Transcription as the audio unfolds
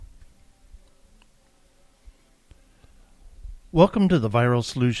Welcome to the Viral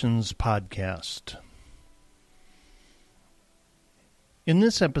Solutions Podcast. In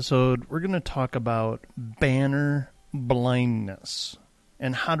this episode, we're going to talk about banner blindness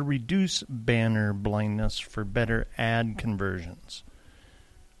and how to reduce banner blindness for better ad conversions.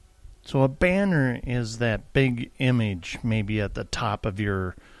 So a banner is that big image maybe at the top of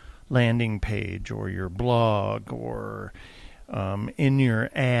your landing page or your blog or in your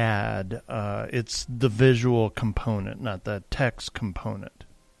ad. It's the visual component, not the text component.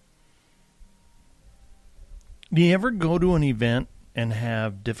 Do you ever go to an event and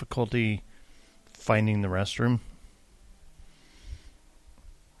have difficulty finding the restroom?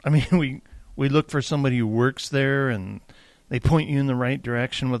 I mean, we look for somebody who works there and they point you in the right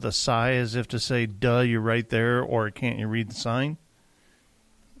direction with a sigh as if to say, duh, you're right there, or can't you read the sign?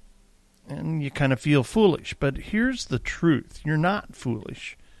 And you kind of feel foolish. But here's the truth. You're not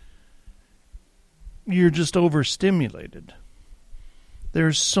foolish. You're just overstimulated.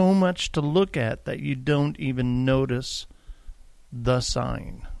 There's so much to look at that you don't even notice the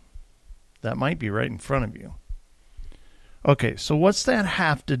sign. That might be right in front of you. Okay, so what's that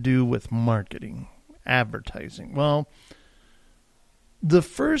have to do with marketing, advertising? Well, the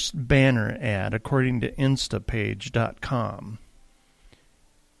first banner ad, according to Instapage.com,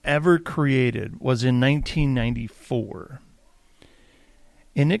 ever created was in 1994.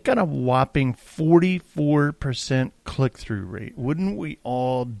 And it got a whopping 44% click-through rate. Wouldn't we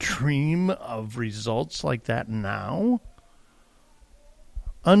all dream of results like that now?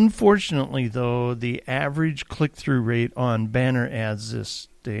 Unfortunately, though, the average click-through rate on banner ads this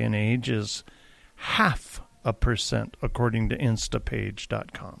day and age is 0.5%, according to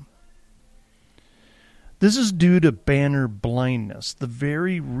Instapage.com. This is due to banner blindness, the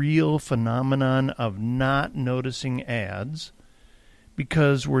very real phenomenon of not noticing ads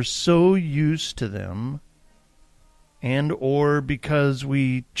because we're so used to them and or because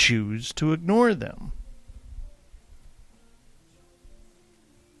we choose to ignore them.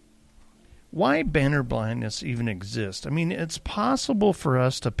 Why banner blindness even exists? I mean, it's possible for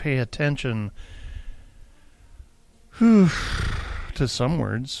us to pay attention to some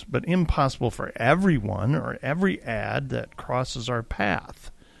words, but impossible for everyone or every ad that crosses our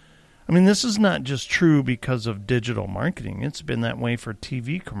path. I mean, this is not just true because of digital marketing. It's been that way for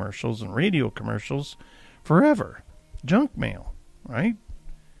TV commercials and radio commercials forever. Junk mail, right?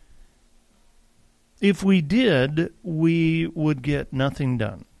 If we did, we would get nothing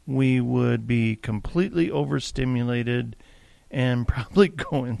done. We would be completely overstimulated and probably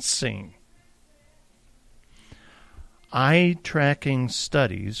go insane. Eye tracking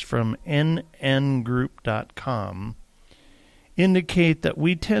studies from nngroup.com indicate that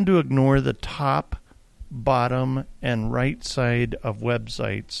we tend to ignore the top, bottom, and right side of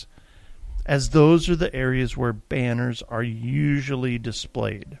websites, as those are the areas where banners are usually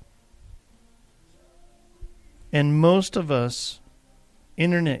displayed. And most of us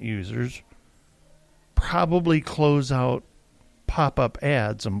internet users probably close out pop-up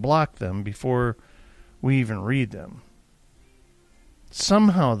ads and block them before we even read them.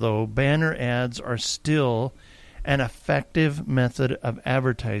 Somehow, though, banner ads are still an effective method of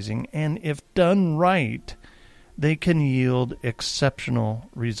advertising, and if done right, they can yield exceptional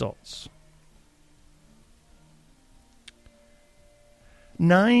results.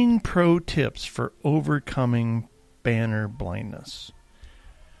 9 pro tips for overcoming banner blindness.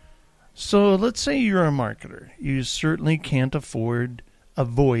 So let's say you're a marketer. You certainly can't avoid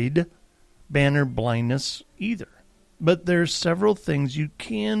banner blindness either. But there's several things you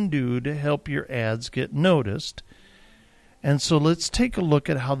can do to help your ads get noticed. And so let's take a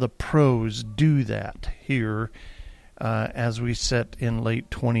look at how the pros do that here as we set in late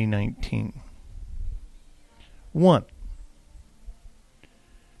 2019. 1.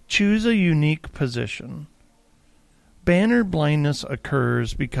 Choose a unique position. Banner blindness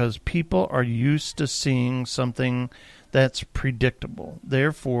occurs because people are used to seeing something that's predictable.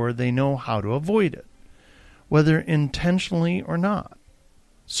 Therefore, they know how to avoid it, whether intentionally or not.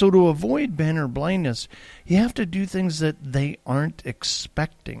 So to avoid banner blindness, you have to do things that they aren't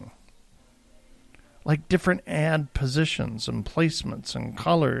expecting, like different ad positions and placements and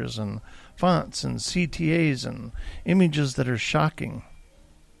colors and fonts and CTAs and images that are shocking.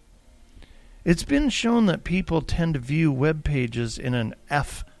 It's been shown that people tend to view web pages in an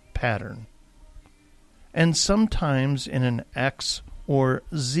F pattern and sometimes in an X or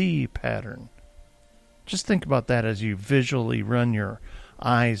Z pattern. Just think about that as you visually run your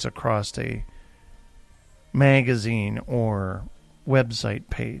eyes across a magazine or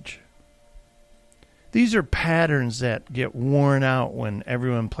website page. These are patterns that get worn out when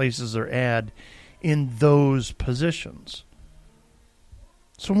everyone places their ad in those positions.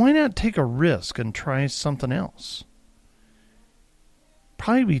 So why not take a risk and try something else?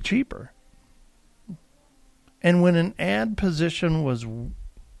 Probably be cheaper. And when an ad position was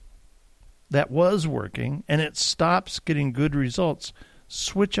working and it stops getting good results,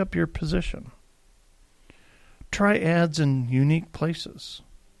 switch up your position. Try ads in unique places.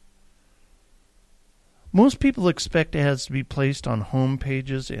 Most people expect ads to be placed on home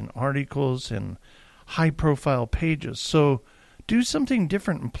pages, in articles, in high-profile pages. So do something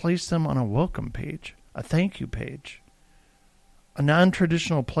different and place them on a welcome page, a thank you page, a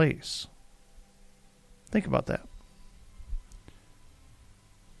non-traditional place. Think about that.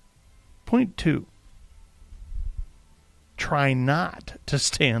 Point 2. Try not to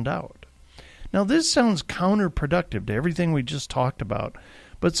stand out. Now, this sounds counterproductive to everything we just talked about,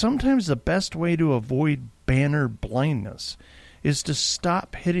 but sometimes the best way to avoid banner blindness is to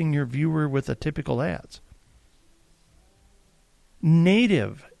stop hitting your viewer with the typical ads.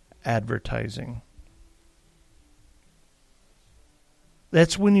 Native advertising.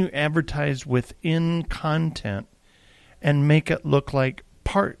 That's when you advertise within content and make it look like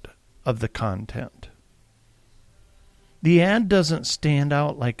part of the content. The ad doesn't stand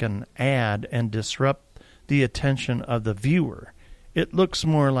out like an ad and disrupt the attention of the viewer. It looks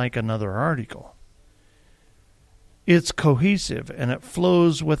more like another article. It's cohesive and it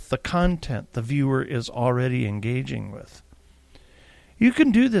flows with the content the viewer is already engaging with. You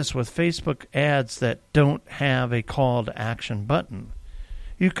can do this with Facebook ads that don't have a call to action button.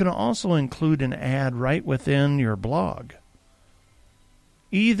 You can also include an ad right within your blog,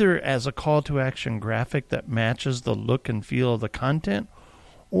 either as a call to action graphic that matches the look and feel of the content,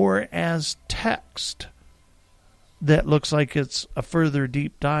 or as text that looks like it's a further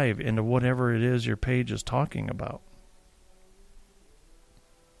deep dive into whatever it is your page is talking about.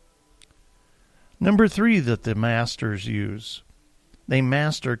 Number 3 that the masters use. They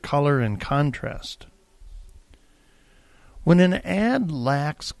master color and contrast. When an ad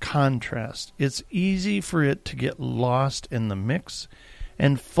lacks contrast, it's easy for it to get lost in the mix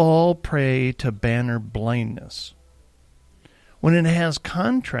and fall prey to banner blindness. When it has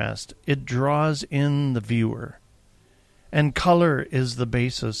contrast, it draws in the viewer. And color is the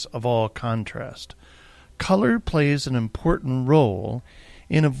basis of all contrast. Color plays an important role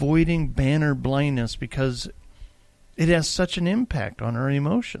in avoiding banner blindness because it has such an impact on our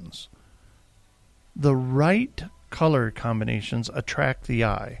emotions. The right color combinations attract the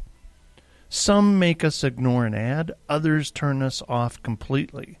eye. Some make us ignore an ad, others turn us off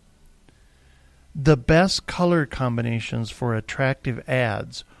completely. The best color combinations for attractive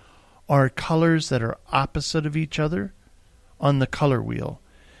ads are colors that are opposite of each other on the color wheel,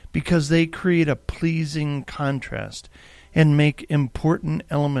 because they create a pleasing contrast and make important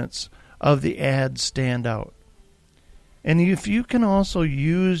elements of the ad stand out. And if you can also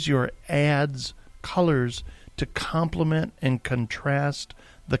use your ad's colors to complement and contrast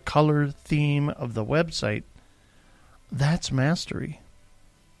the color theme of the website, that's mastery.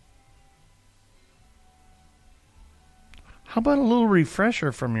 How about a little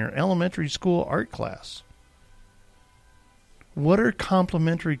refresher from your elementary school art class? What are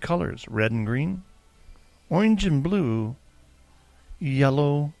complementary colors? Red and green, orange and blue,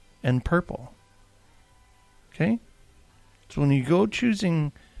 yellow and purple. Okay? So when you go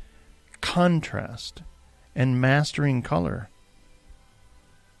choosing contrast and mastering color,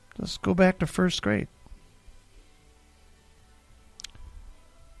 let's go back to first grade.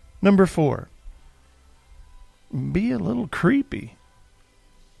 Number 4, be a little creepy.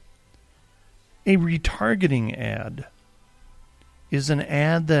 A retargeting ad is an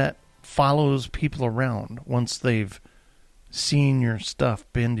ad that follows people around once they've seen your stuff,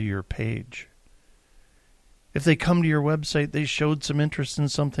 been to your page. If they come to your website, they showed some interest in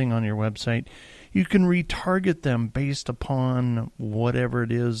something on your website, you can retarget them based upon whatever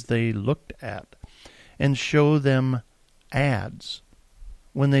it is they looked at and show them ads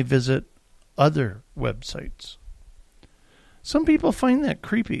when they visit other websites. Some people find that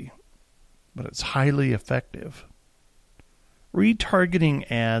creepy, but it's highly effective.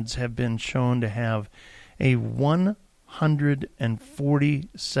 Retargeting ads have been shown to have a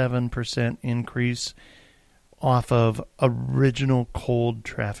 147% increase off of original cold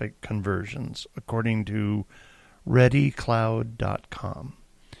traffic conversions, according to ReadyCloud.com.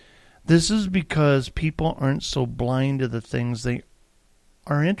 This is because people aren't so blind to the things they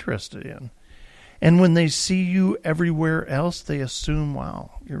are interested in. And when they see you everywhere else, they assume,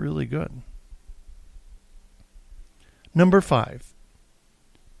 wow, you're really good. Number 5,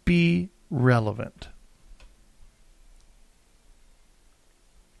 be relevant.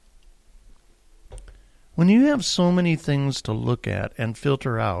 When you have so many things to look at and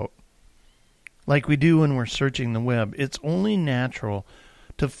filter out, like we do when we're searching the web, it's only natural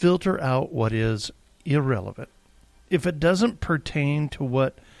to filter out what is irrelevant. If it doesn't pertain to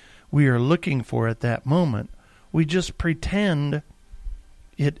what we are looking for at that moment, we just pretend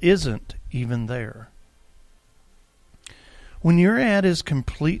it isn't even there. When your ad is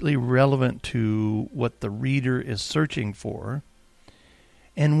completely relevant to what the reader is searching for,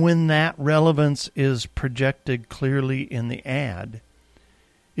 and when that relevance is projected clearly in the ad,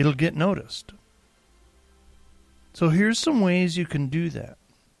 it'll get noticed. So here's some ways you can do that.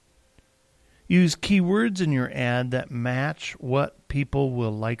 Use keywords in your ad that match what people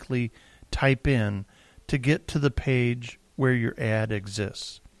will likely type in to get to the page where your ad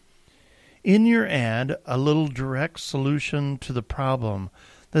exists. In your ad, a little direct solution to the problem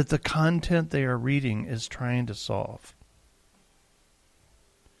that the content they are reading is trying to solve.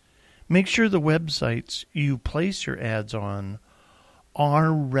 Make sure the websites you place your ads on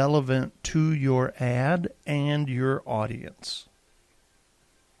are relevant to your ad and your audience.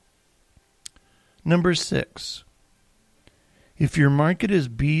 Number 6, if your market is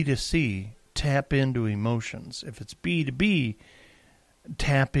B2C, tap into emotions. If it's B2B,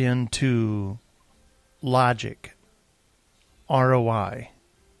 tap into logic, ROI,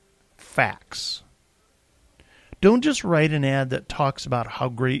 facts. Don't just write an ad that talks about how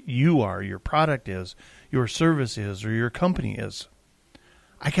great you are, your product is, your service is, or your company is.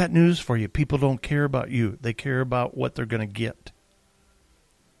 I got news for you. People don't care about you. They care about what they're going to get.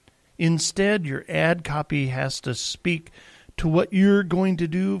 Instead, your ad copy has to speak to what you're going to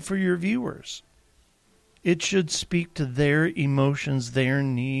do for your viewers. It should speak to their emotions, their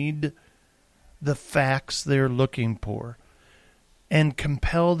need, the facts they're looking for, and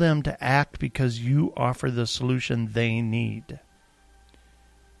compel them to act because you offer the solution they need.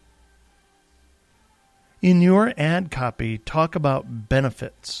 In your ad copy, talk about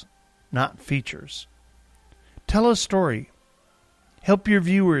benefits, not features. Tell a story. Help your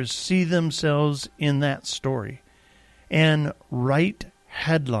viewers see themselves in that story. And write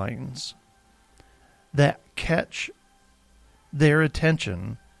headlines that catch their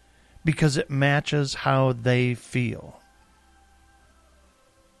attention because it matches how they feel.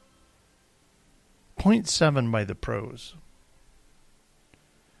 Point 7 by the pros.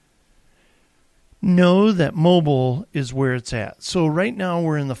 Know that mobile is where it's at. So right now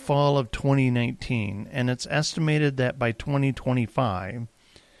we're in the fall of 2019, and it's estimated that by 2025,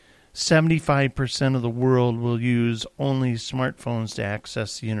 75% of the world will use only smartphones to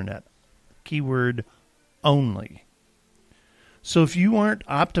access the internet. Keyword only. So if you aren't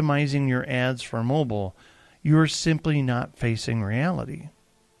optimizing your ads for mobile, you're simply not facing reality.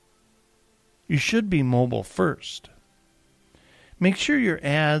 You should be mobile first. Make sure your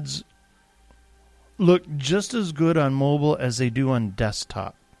ads look just as good on mobile as they do on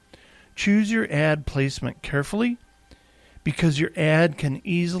desktop. Choose your ad placement carefully because your ad can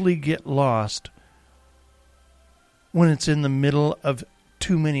easily get lost when it's in the middle of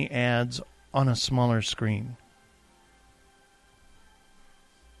too many ads on a smaller screen.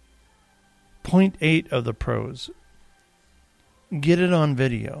 Point 8 of the pros. Get it on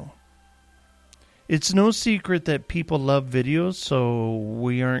video. It's no secret that people love videos, so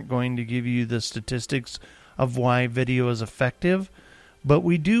we aren't going to give you the statistics of why video is effective, but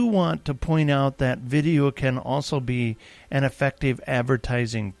we do want to point out that video can also be an effective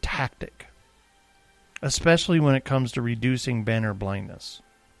advertising tactic, especially when it comes to reducing banner blindness.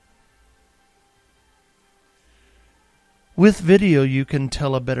 With video, you can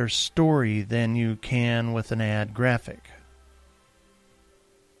tell a better story than you can with an ad graphic.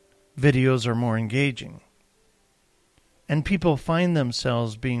 Videos are more engaging, and people find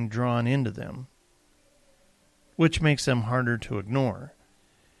themselves being drawn into them, which makes them harder to ignore.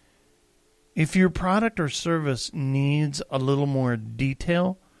 If your product or service needs a little more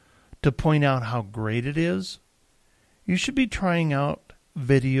detail to point out how great it is, you should be trying out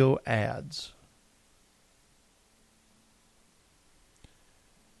video ads.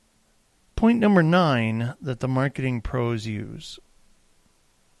 Point number 9 that the marketing pros use.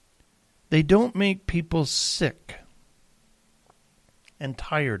 They don't make people sick and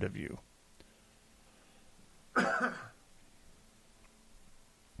tired of you.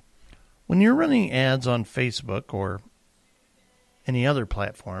 When you're running ads on Facebook or any other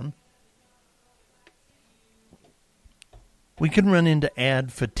platform, we can run into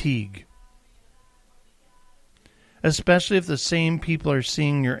ad fatigue, especially if the same people are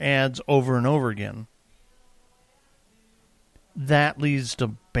seeing your ads over and over again. That leads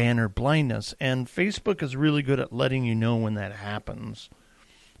to banner blindness, and Facebook is really good at letting you know when that happens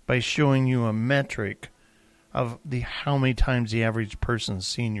by showing you a metric of how many times the average person's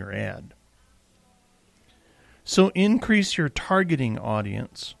seen your ad. So increase your targeting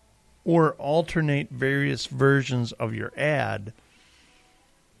audience or alternate various versions of your ad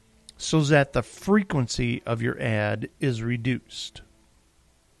so that the frequency of your ad is reduced.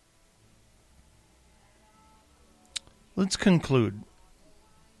 Let's conclude.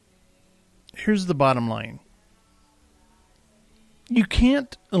 Here's the bottom line. You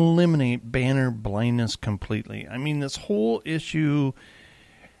can't eliminate banner blindness completely. I mean, this whole issue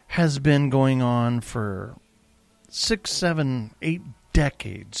has been going on for 6, 7, 8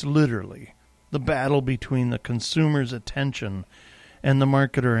 decades, literally. The battle between the consumer's attention and the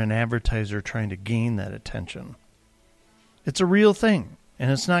marketer and advertiser trying to gain that attention. It's a real thing,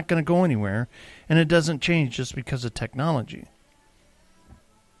 and it's not going to go anywhere, and it doesn't change just because of technology.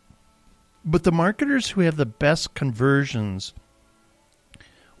 But the marketers who have the best conversions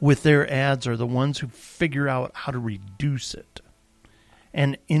with their ads are the ones who figure out how to reduce it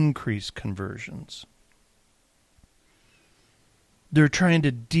and increase conversions. They're trying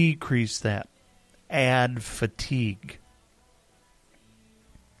to decrease that ad fatigue.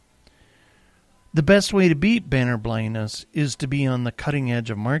 The best way to beat banner blindness is to be on the cutting edge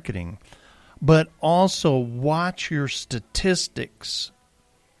of marketing, but also watch your statistics,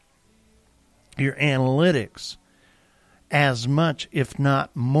 your analytics, as much, if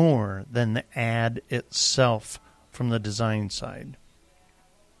not more, than the ad itself from the design side.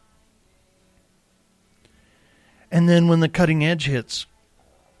 And then when the cutting edge hits,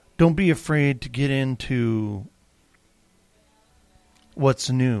 don't be afraid to get into what's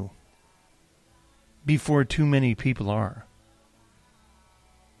new before too many people are.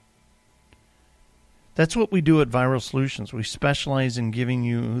 That's what we do at Viral Solutions. We specialize in giving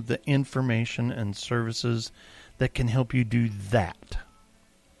you the information and services that can help you do that.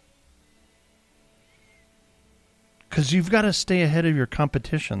 Because you've got to stay ahead of your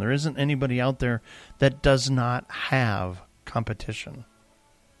competition. There isn't anybody out there that does not have competition.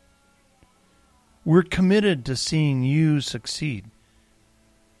 We're committed to seeing you succeed.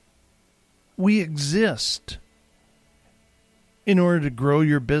 We exist in order to grow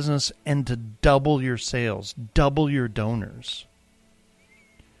your business and to double your sales, double your donors,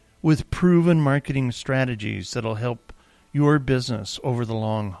 with proven marketing strategies that'll help your business over the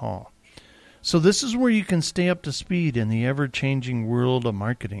long haul. So this is where you can stay up to speed in the ever-changing world of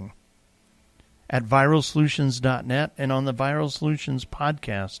marketing at viralsolutions.net and on the Viral Solutions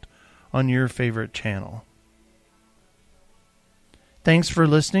podcast on your favorite channel. Thanks for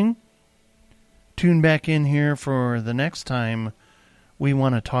listening. Tune back in here for the next time we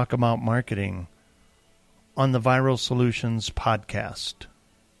want to talk about marketing on the Viral Solutions podcast.